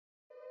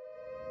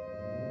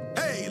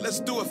Hey,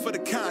 let's do it for the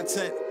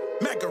content.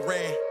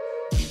 MCGRAW.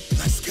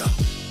 Let's go.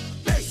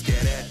 Let's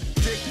get it.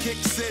 Dick Kick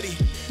City.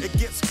 It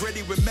gets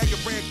gritty when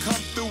MCGRAW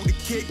come through. The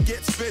kid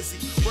gets busy.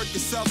 Work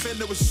yourself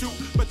into a shoot,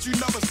 but you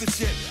know it's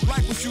legit.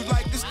 Like what you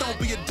like, just don't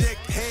be a dick.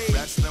 Hey,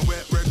 wrestling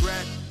with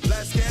regret.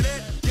 Let's get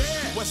it.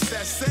 Yeah. What's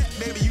that set?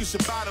 Maybe you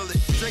should bottle it.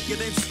 Drink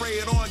it and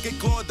spray it on.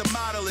 Get Claude to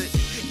model it.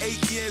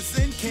 8 years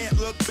in, can't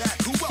look back.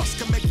 Who else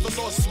can make the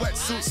little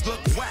sweatsuits look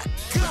whack?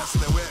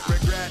 Wrestling with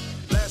regret.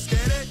 Let's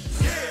get it.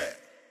 Yeah.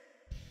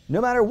 No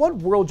matter what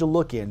world you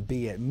look in,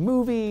 be it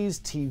movies,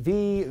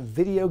 TV,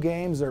 video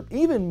games, or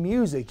even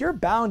music, you're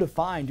bound to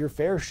find your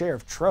fair share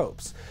of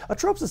tropes. A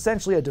trope's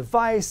essentially a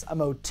device, a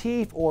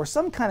motif, or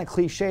some kind of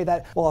cliche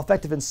that, while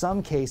effective in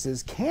some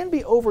cases, can be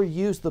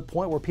overused to the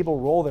point where people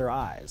roll their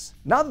eyes.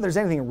 Not that there's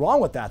anything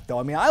wrong with that though.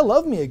 I mean, I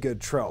love me a good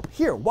trope.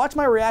 Here, watch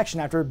my reaction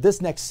after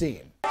this next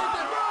scene.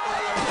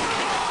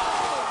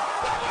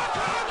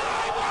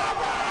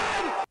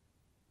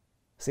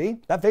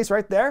 See, that face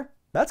right there?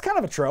 That's kind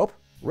of a trope.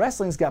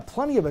 Wrestling's got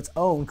plenty of its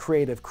own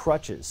creative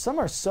crutches. Some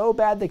are so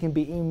bad they can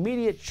be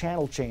immediate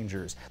channel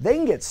changers. They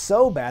can get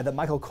so bad that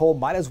Michael Cole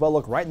might as well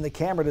look right in the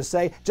camera to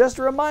say, just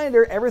a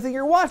reminder, everything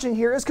you're watching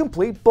here is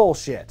complete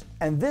bullshit.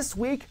 And this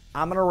week,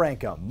 I'm gonna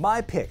rank them,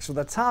 my picks for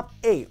the top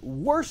 8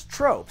 worst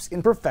tropes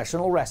in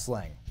professional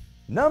wrestling.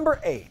 Number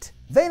 8,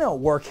 they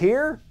don't work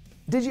here.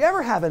 Did you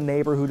ever have a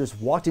neighbor who just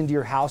walked into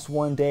your house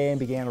one day and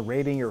began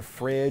raiding your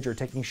fridge or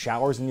taking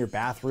showers in your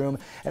bathroom,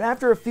 and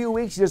after a few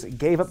weeks you just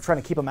gave up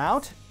trying to keep them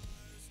out?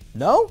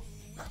 No?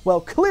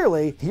 Well,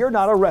 clearly, you're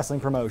not a wrestling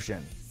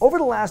promotion. Over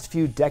the last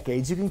few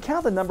decades, you can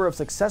count the number of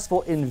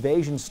successful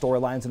invasion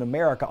storylines in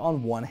America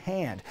on one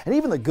hand, and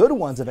even the good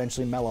ones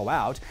eventually mellow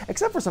out,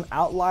 except for some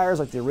outliers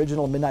like the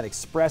original Midnight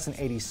Express in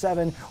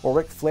 '87 or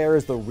Ric Flair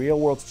as the Real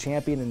World's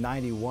Champion in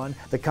 '91.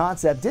 The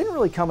concept didn't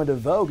really come into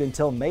vogue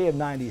until May of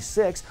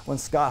 '96 when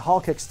Scott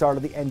Hall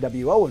kickstarted the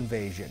NWO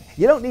invasion.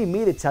 You don't need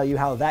me to tell you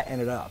how that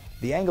ended up.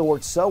 The angle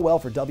worked so well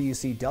for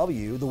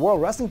WCW, the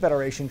World Wrestling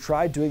Federation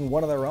tried doing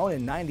one of their own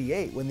in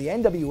 '98 when the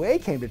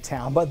NWA came to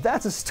town, but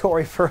that's a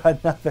story for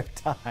another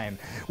time.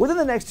 Within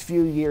the next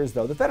few years,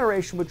 though, the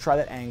Federation would try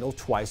that angle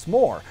twice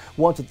more,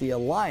 once with the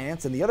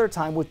Alliance and the other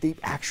time with the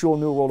actual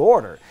New World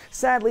Order.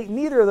 Sadly,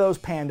 neither of those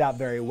panned out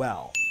very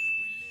well.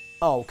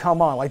 Oh,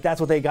 come on, like that's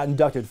what they got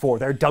inducted for,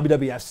 their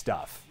WWF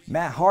stuff.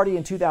 Matt Hardy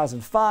in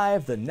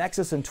 2005, The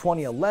Nexus in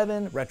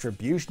 2011,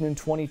 Retribution in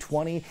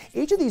 2020,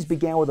 each of these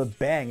began with a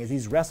bang as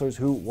these wrestlers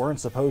who weren't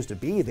supposed to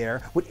be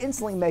there would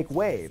instantly make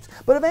waves.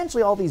 But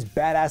eventually all these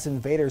badass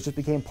invaders just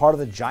became part of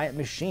the giant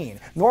machine,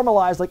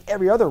 normalized like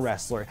every other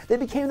wrestler. They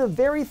became the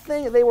very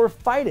thing that they were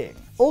fighting.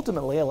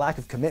 Ultimately, a lack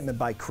of commitment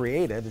by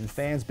creative and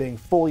fans being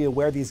fully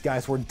aware these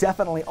guys were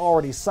definitely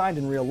already signed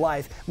in real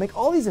life make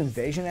all these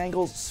invasion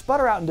angles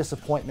sputter out in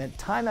disappointment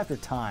time after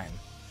time.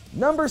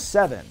 Number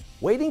 7.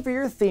 Waiting for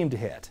your theme to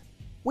hit.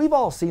 We've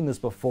all seen this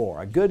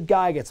before. A good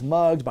guy gets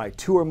mugged by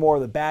 2 or more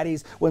of the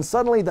baddies when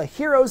suddenly the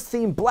hero's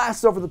theme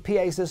blasts over the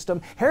PA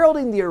system,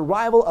 heralding the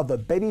arrival of the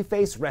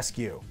babyface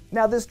rescue.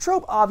 Now this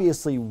trope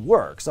obviously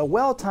works. A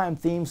well-timed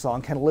theme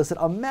song can elicit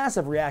a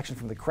massive reaction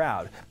from the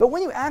crowd, but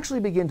when you actually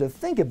begin to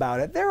think about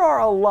it, there are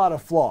a lot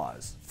of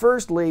flaws.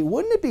 Firstly,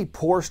 wouldn't it be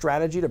poor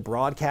strategy to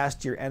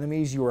broadcast to your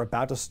enemies you are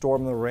about to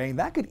storm the ring?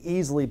 That could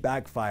easily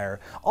backfire.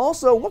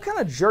 Also, what kind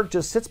of jerk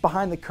just sits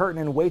behind the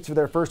curtain and waits for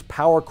their first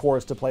power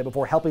chorus to play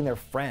before helping their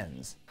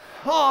friends?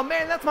 Oh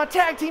man, that's my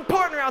tag team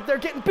partner out there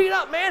getting beat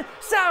up, man.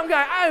 Sound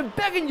guy, I am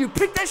begging you,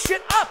 pick that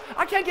shit up.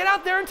 I can't get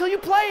out there until you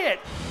play it.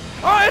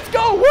 All right, let's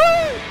go,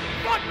 woo!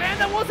 Fuck, man,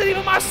 that wasn't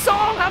even my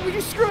song. How could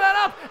you screw that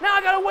up? Now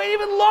I gotta wait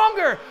even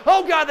longer.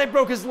 Oh God, they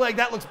broke his leg.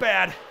 That looks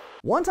bad.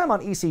 One time on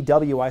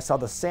ECW, I saw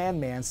the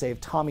Sandman save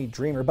Tommy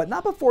Dreamer, but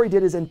not before he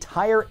did his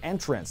entire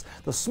entrance.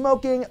 The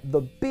smoking, the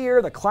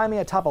beer, the climbing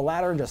atop a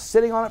ladder and just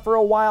sitting on it for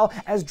a while,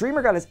 as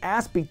Dreamer got his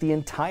ass beat the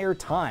entire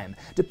time.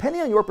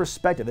 Depending on your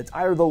perspective, it's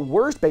either the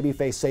worst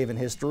babyface save in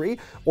history,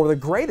 or the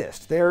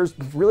greatest. There's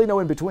really no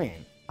in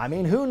between. I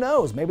mean, who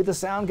knows? Maybe the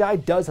sound guy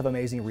does have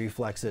amazing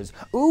reflexes.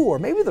 Ooh, or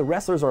maybe the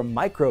wrestlers are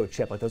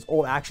microchipped like those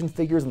old action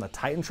figures in the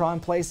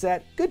Titantron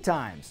playset. Good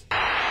times.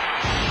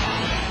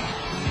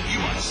 You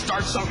want to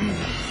start something?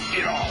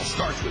 It all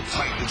starts with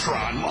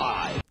Titantron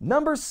Live.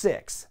 Number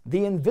 6.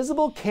 The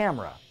Invisible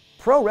Camera.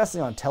 Pro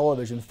wrestling on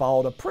television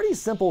followed a pretty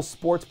simple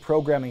sports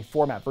programming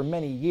format for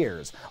many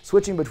years,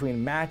 switching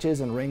between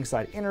matches and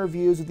ringside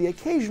interviews with the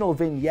occasional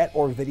vignette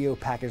or video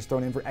package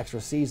thrown in for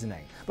extra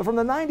seasoning. But from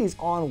the 90s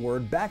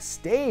onward,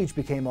 backstage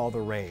became all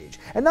the rage,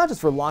 and not just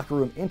for locker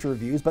room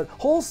interviews, but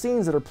whole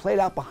scenes that are played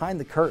out behind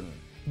the curtain.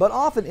 But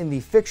often in the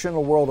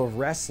fictional world of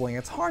wrestling,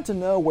 it's hard to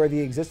know where the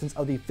existence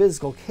of the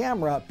physical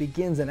camera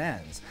begins and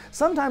ends.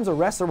 Sometimes a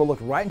wrestler will look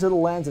right into the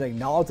lens and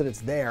acknowledge that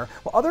it's there,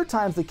 while other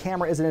times the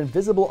camera is an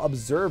invisible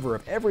observer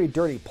of every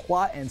dirty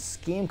plot and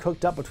scheme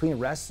cooked up between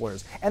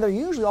wrestlers, and they're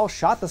usually all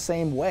shot the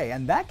same way,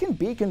 and that can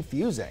be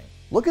confusing.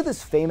 Look at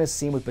this famous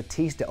scene with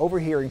Batista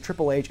overhearing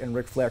Triple H and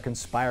Ric Flair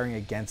conspiring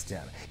against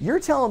him. You're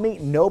telling me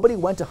nobody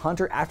went to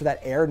Hunter after that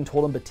aired and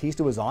told him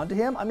Batista was on to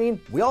him? I mean,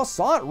 we all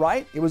saw it,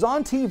 right? It was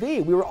on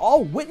TV. We were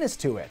all witness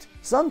to it.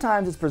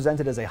 Sometimes it's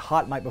presented as a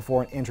hot mic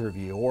before an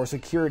interview or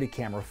security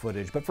camera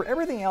footage, but for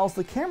everything else,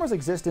 the camera's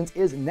existence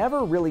is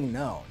never really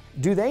known.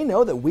 Do they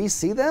know that we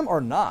see them or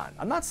not?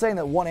 I'm not saying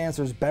that one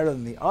answer is better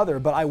than the other,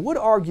 but I would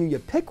argue you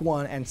pick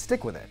one and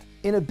stick with it.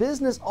 In a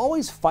business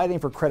always fighting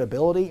for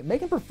credibility,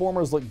 making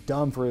performers look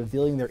dumb for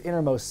revealing their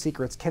innermost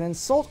secrets can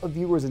insult a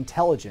viewer's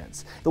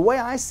intelligence. The way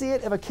I see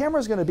it, if a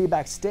camera's going to be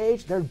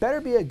backstage, there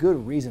better be a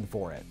good reason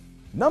for it.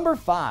 Number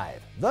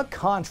 5. The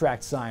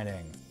contract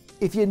signing.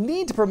 If you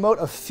need to promote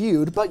a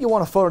feud, but you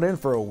want to phone it in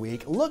for a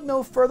week, look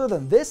no further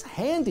than this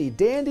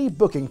handy-dandy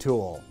booking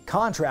tool.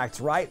 Contracts,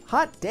 right?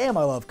 Hot damn,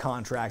 I love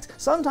contracts.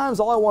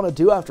 Sometimes all I want to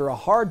do after a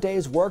hard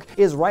day's work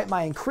is write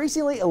my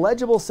increasingly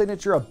illegible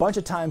signature a bunch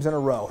of times in a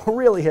row.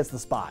 Really hits the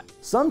spot.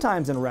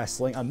 Sometimes in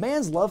wrestling, a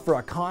man's love for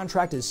a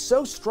contract is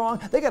so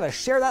strong, they gotta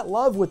share that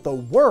love with the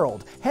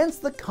world. Hence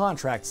the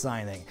contract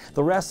signing.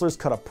 The wrestlers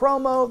cut a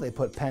promo, they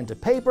put pen to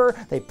paper,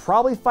 they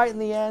probably fight in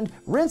the end,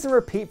 rinse and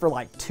repeat for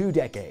like 2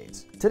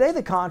 decades. Today,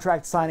 the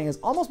contract signing has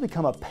almost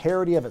become a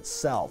parody of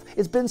itself.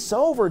 It's been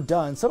so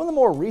overdone, some of the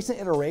more recent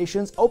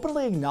iterations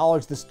openly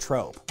acknowledge this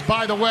trope.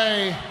 By the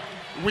way,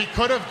 we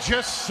could have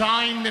just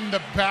signed in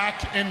the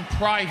back in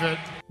private.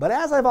 But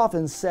as I've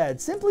often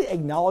said, simply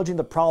acknowledging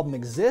the problem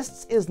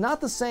exists is not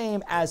the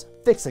same as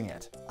fixing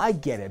it. I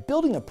get it,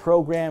 building a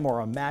program or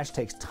a match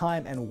takes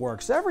time and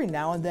work, so every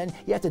now and then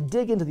you have to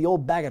dig into the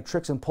old bag of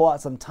tricks and pull out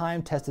some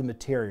time-tested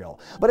material.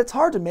 But it's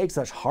hard to make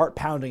such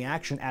heart-pounding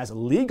action as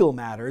legal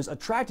matters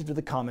attractive to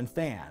the common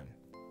fan.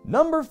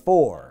 Number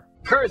 4.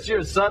 Curse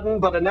your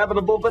sudden but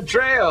inevitable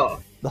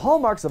betrayal. The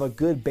hallmarks of a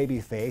good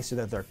babyface are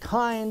that they're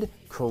kind,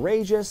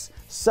 courageous,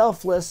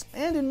 selfless,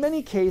 and in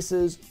many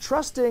cases,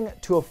 trusting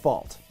to a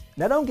fault.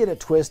 Now don't get it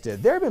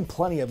twisted, there have been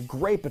plenty of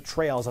great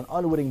betrayals on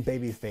unwitting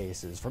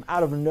babyfaces from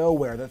out of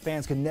nowhere that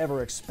fans could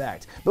never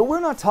expect. But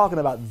we're not talking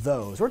about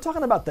those, we're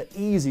talking about the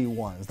easy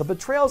ones, the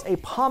betrayals a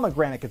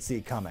pomegranate could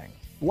see coming.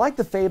 Like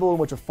the fable in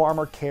which a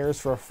farmer cares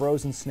for a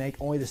frozen snake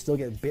only to still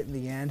get bit in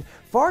the end,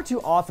 far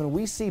too often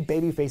we see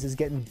babyfaces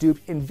getting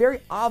duped in very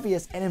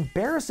obvious and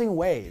embarrassing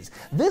ways.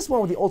 This one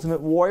with the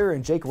Ultimate Warrior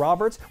and Jake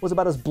Roberts was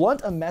about as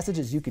blunt a message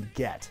as you could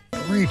get.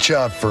 Reach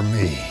out for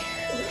me.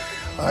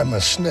 I'm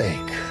a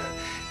snake.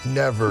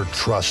 Never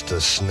trust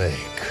a snake.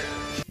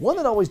 One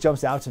that always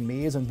jumps out to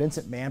me is when Vince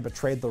McMahon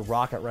betrayed The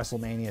Rock at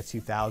WrestleMania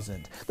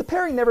 2000. The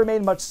pairing never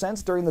made much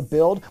sense during the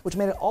build, which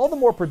made it all the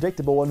more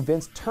predictable when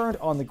Vince turned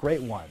on the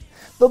Great One.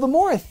 Though the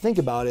more I think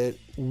about it,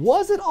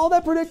 was it all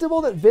that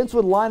predictable that Vince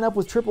would line up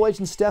with Triple H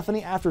and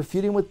Stephanie after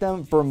feuding with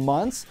them for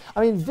months?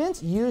 I mean,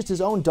 Vince used his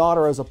own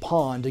daughter as a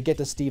pawn to get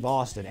to Steve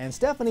Austin, and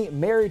Stephanie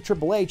married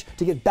Triple H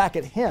to get back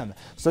at him.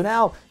 So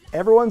now,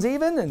 everyone's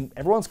even and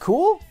everyone's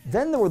cool?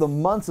 Then there were the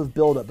months of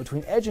buildup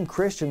between Edge and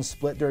Christian's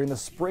split during the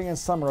spring and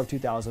summer of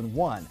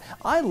 2001.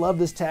 I loved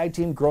this tag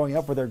team growing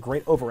up for their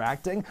great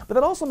overacting, but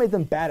that also made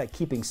them bad at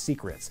keeping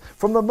secrets.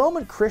 From the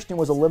moment Christian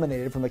was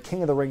eliminated from the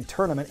King of the Ring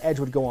tournament Edge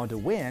would go on to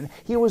win,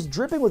 he was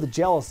dripping with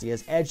jealousy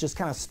as Edge just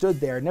kind of stood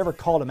there and never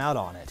called him out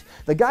on it.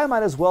 The guy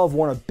might as well have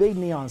worn a big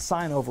neon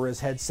sign over his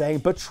head saying,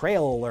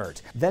 "Betrayal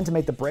alert." Then to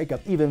make the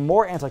breakup even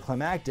more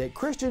anticlimactic,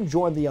 Christian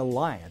joined the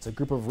Alliance, a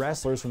group of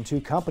wrestlers from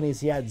 2 companies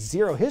he had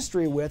zero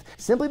history with,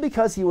 simply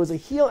because he was a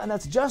heel, and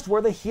that's just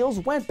where the heels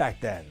went back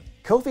then.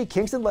 Kofi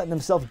Kingston letting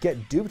himself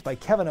get duped by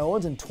Kevin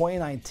Owens in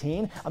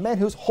 2019, a man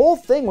whose whole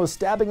thing was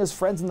stabbing his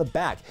friends in the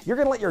back. You're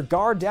gonna let your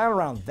guard down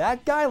around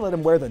that guy, let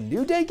him wear the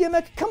New Day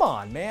gimmick? Come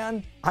on,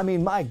 man. I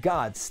mean, my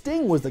God,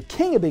 Sting was the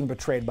king of being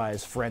betrayed by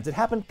his friends. It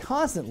happened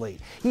constantly.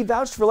 He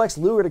vouched for Lex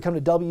Luger to come to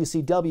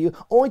WCW,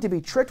 only to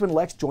be tricked when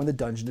Lex joined the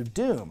Dungeon of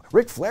Doom.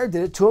 Ric Flair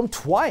did it to him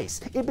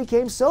twice. It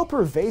became so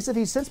pervasive,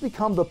 he's since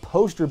become the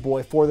poster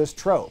boy for this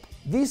trope.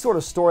 These sort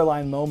of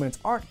storyline moments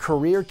aren't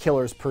career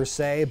killers per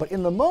se, but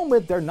in the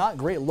moment, they're not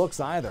great looks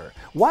either.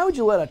 Why would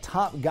you let a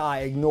top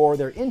guy ignore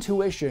their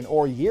intuition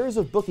or years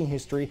of booking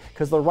history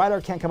because the writer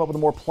can't come up with a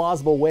more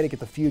plausible way to get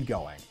the feud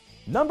going?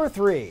 Number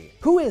 3.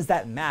 Who is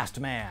that masked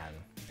man?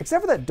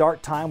 Except for that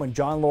dark time when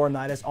John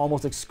Laurinaitis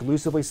almost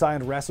exclusively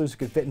signed wrestlers who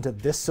could fit into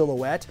this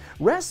silhouette,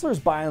 wrestlers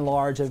by and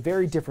large have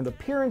very different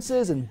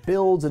appearances and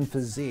builds and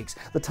physiques.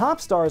 The top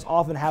stars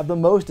often have the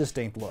most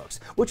distinct looks,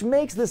 which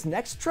makes this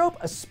next trope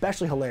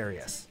especially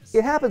hilarious.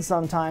 It happens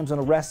sometimes when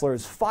a wrestler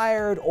is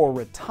fired or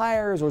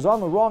retires or is on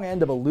the wrong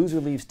end of a loser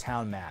leaves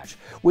town match.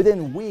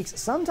 Within weeks,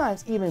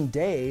 sometimes even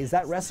days,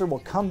 that wrestler will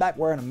come back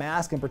wearing a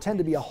mask and pretend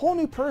to be a whole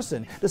new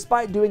person,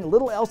 despite doing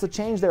little else to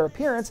change their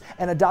appearance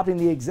and adopting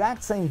the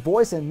exact same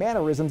voice and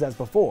mannerisms as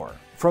before.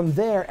 From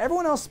there,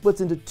 everyone else splits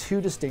into 2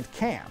 distinct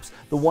camps,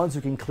 the ones who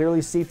can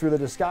clearly see through the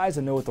disguise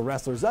and know what the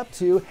wrestler's up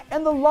to,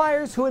 and the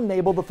liars who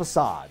enable the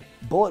facade.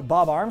 Bullet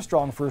Bob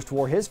Armstrong first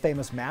wore his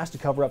famous mask to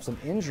cover up some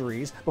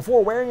injuries,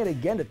 before wearing it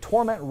again to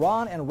torment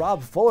Ron and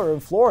Rob Fuller in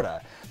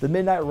Florida. The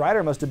Midnight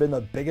Rider must have been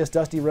the biggest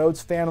Dusty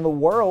Rhodes fan in the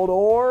world,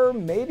 or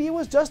maybe it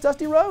was just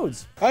Dusty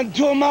Rhodes.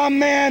 Until my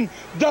man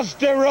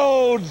Dusty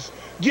Rhodes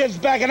gets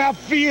back and I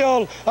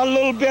feel a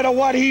little bit of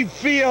what he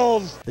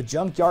feels. The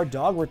Junkyard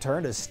Dog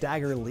returned as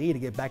Stagger Lee to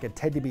get back at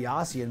Ted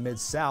DiBiase in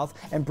Mid-South,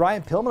 and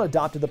Brian Pillman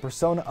adopted the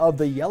persona of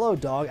the Yellow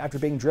Dog after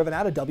being driven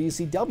out of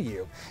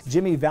WCW.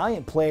 Jimmy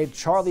Valiant played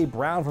Charlie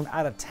Brown from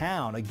Out of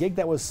Town, a gig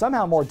that was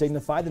somehow more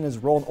dignified than his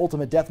role in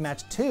Ultimate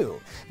Deathmatch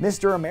 2.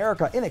 Mr.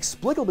 America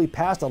inexplicably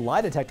passed a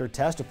lie detector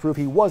test to prove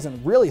he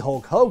wasn't really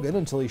Hulk Hogan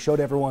until he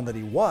showed everyone that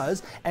he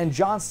was, and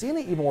John Cena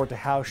even worked a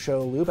house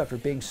show loop after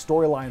being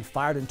storyline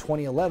fired in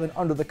 2011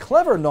 under the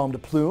clever nom de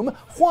plume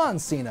Juan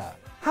Cena.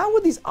 How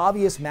would these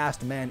obvious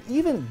masked men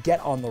even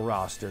get on the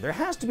roster? There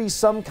has to be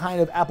some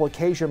kind of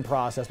application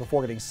process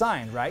before getting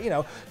signed, right? You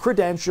know,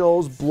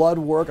 credentials, blood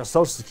work, a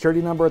social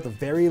security number at the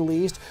very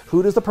least.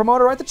 Who does the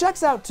promoter write the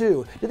checks out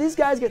to? Do these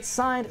guys get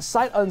signed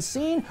sight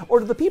unseen, or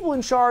do the people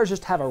in charge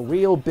just have a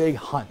real big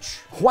hunch?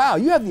 Wow,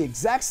 you have the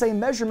exact same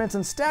measurements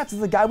and stats as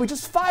the guy we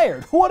just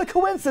fired. What a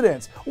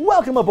coincidence.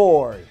 Welcome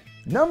aboard.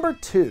 Number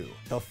 2,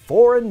 the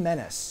Foreign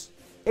Menace.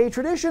 A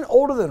tradition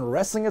older than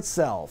wrestling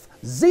itself,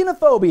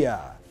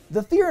 xenophobia.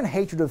 The fear and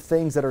hatred of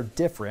things that are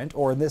different,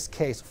 or in this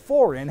case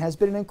foreign, has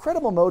been an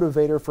incredible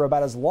motivator for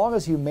about as long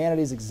as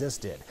humanity's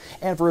existed.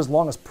 And for as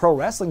long as pro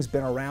wrestling's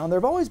been around, there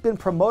have always been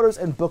promoters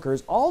and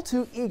bookers all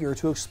too eager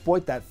to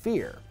exploit that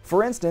fear.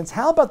 For instance,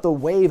 how about the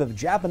wave of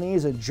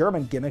Japanese and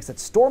German gimmicks that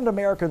stormed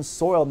American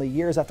soil in the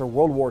years after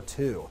World War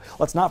II?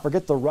 Let's not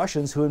forget the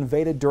Russians who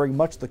invaded during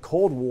much of the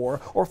Cold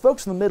War, or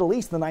folks from the Middle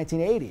East in the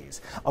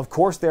 1980s. Of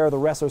course, there are the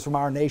wrestlers from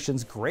our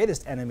nation's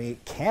greatest enemy,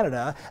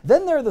 Canada.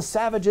 Then there are the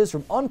savages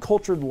from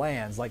uncultured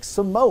lands like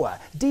Samoa,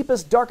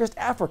 deepest, darkest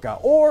Africa,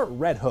 or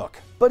Red Hook.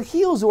 But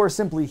heels who are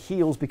simply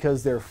heels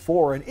because they're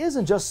foreign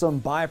isn't just some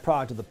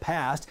byproduct of the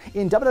past.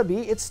 In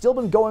WWE, it's still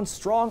been going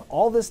strong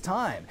all this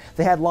time.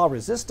 They had La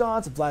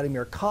Resistance,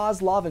 Vladimir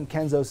Kozlov, and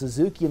Kenzo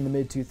Suzuki in the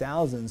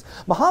mid-2000s.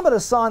 Muhammad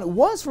Hassan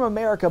was from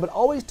America but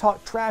always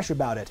talked trash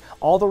about it,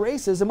 all the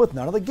racism with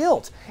none of the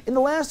guilt. In the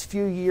last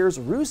few years,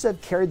 Rusev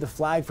carried the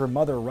flag for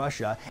Mother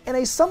Russia, and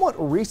a somewhat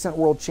recent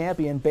world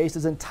champion based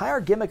his entire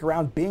gimmick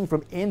around being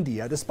from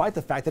India, despite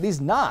the fact that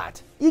he's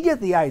not. You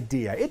get the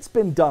idea. It's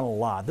been done a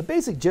lot. The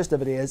basic gist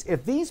of it is,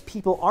 if these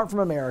people aren't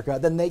from America,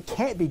 then they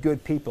can't be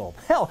good people.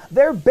 Hell,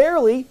 they're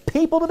barely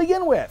people to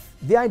begin with.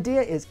 The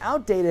idea is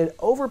outdated,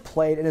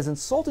 overplayed, and is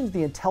insulting to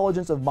the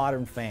intelligence of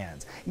modern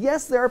fans.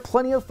 Yes, there are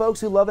plenty of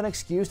folks who love an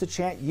excuse to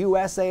chant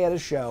USA at a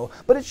show,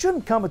 but it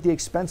shouldn't come at the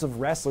expense of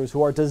wrestlers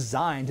who are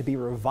designed to be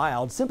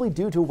reviled simply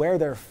due to where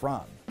they're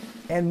from.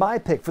 And my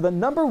pick for the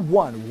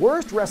 #1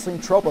 worst wrestling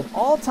trope of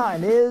all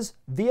time is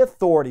the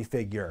authority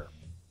figure.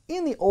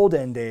 In the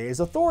olden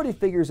days, authority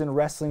figures in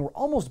wrestling were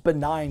almost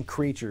benign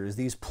creatures,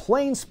 these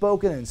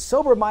plain-spoken and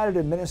sober-minded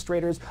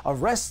administrators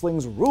of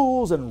wrestling's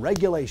rules and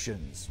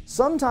regulations.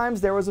 Sometimes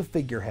there was a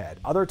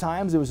figurehead, other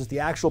times it was just the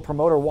actual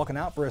promoter walking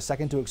out for a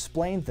second to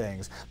explain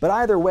things. But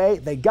either way,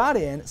 they got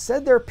in,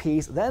 said their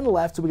piece, then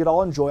left so we could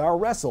all enjoy our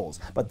wrestles.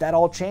 But that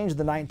all changed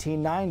in the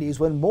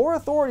 1990s when more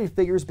authority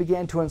figures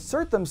began to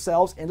insert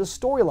themselves into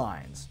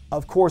storylines.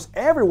 Of course,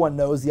 everyone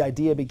knows the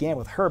idea began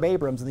with Herb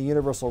Abrams and the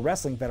Universal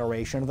Wrestling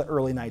Federation of the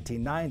early 1990s.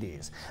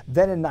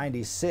 Then in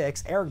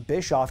 '96, Eric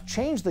Bischoff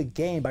changed the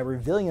game by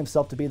revealing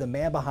himself to be the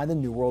man behind the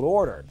New World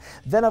Order.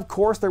 Then of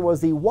course there was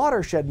the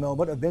watershed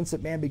moment of Vince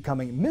McMahon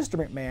becoming Mr.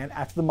 McMahon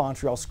after the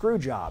Montreal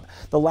Screwjob.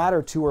 The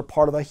latter two were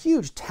part of a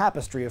huge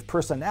tapestry of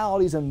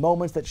personalities and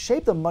moments that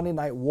shaped the Monday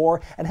Night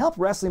War and helped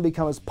wrestling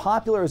become as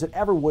popular as it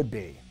ever would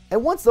be.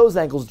 And once those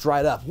angles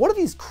dried up, what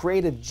do these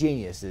creative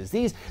geniuses,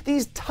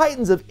 these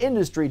titans of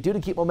industry do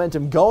to keep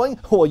momentum going?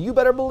 Well, you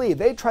better believe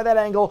they try that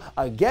angle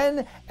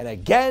again and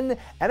again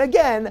and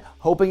again,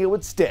 hoping it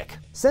would stick.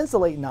 Since the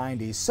late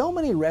 90s, so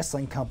many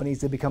wrestling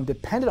companies have become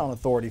dependent on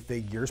authority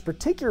figures,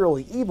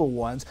 particularly evil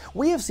ones.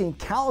 We have seen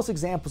countless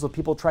examples of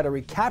people try to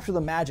recapture the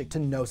magic to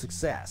no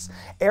success.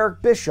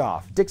 Eric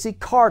Bischoff, Dixie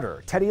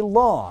Carter, Teddy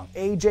Long,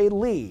 AJ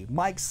Lee,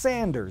 Mike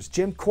Sanders,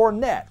 Jim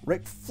Cornette,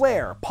 Ric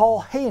Flair,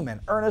 Paul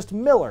Heyman, Ernest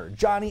Miller,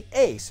 Johnny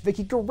Ace,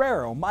 Vicky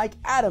Guerrero, Mike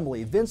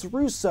Adamle, Vince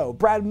Russo,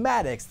 Brad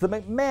Maddox, the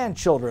McMahon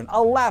children,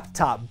 a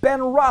laptop, Ben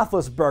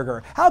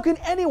Roethlisberger. How can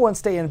anyone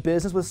stay in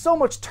business with so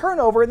much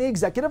turnover in the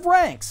executive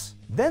ranks?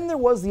 Then there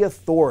was the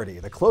Authority,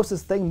 the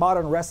closest thing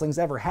modern wrestling's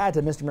ever had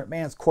to Mr.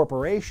 McMahon's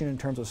corporation in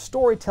terms of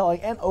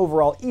storytelling and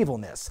overall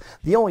evilness.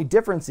 The only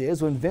difference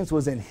is when Vince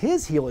was in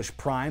his heelish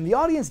prime, the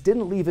audience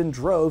didn't leave in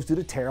droves due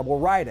to terrible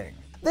writing.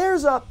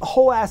 There's a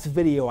whole ass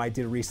video I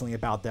did recently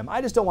about them.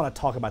 I just don't want to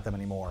talk about them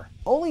anymore.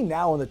 Only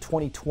now in the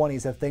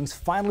 2020s have things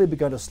finally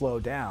begun to slow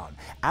down.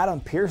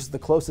 Adam Pearce is the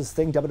closest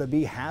thing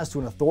WWE has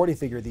to an authority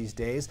figure these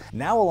days,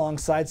 now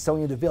alongside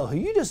Sonya Deville, who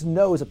you just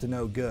know is up to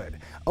no good.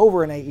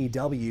 Over in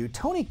AEW,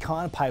 Tony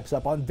Khan pipes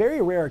up on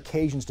very rare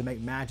occasions to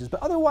make matches,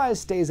 but otherwise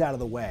stays out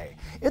of the way.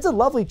 It's a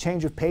lovely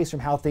change of pace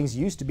from how things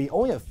used to be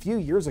only a few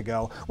years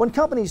ago, when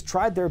companies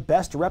tried their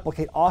best to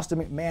replicate Austin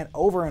McMahon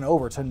over and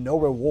over to no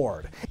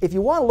reward. If you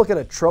want to look at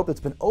a trope that's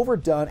been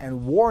overdone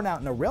and worn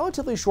out in a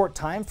relatively short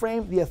time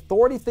frame, the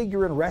authority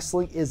figure in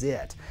wrestling is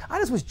it. I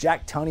just wish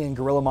Jack Tunney and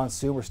Gorilla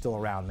Monsoon were still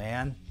around,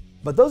 man.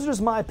 But those are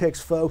just my picks,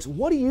 folks.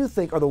 What do you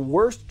think are the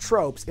worst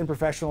tropes in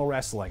professional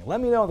wrestling? Let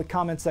me know in the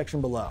comment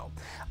section below.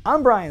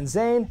 I'm Brian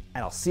Zane,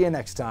 and I'll see you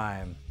next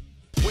time.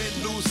 Win,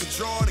 lose, or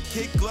draw, the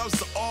kid gloves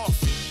are off.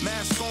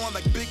 Mask on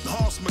like Big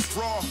Hoss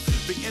McGraw.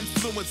 The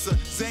influencer,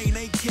 Zane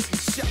ain't kidding.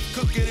 Chef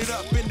cooking it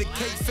up in the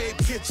kayfabe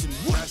kitchen.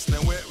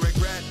 Wrestling with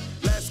regret.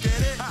 Let's get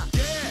it.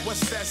 Yeah.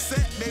 What's that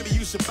set? Maybe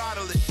you should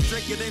bottle it.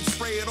 Drink it and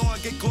spray it on.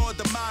 Get Claude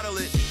to model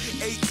it.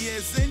 8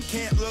 years in,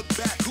 can't look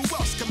back. Who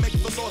else can make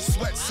the Lord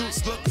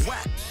sweatsuits look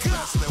whack?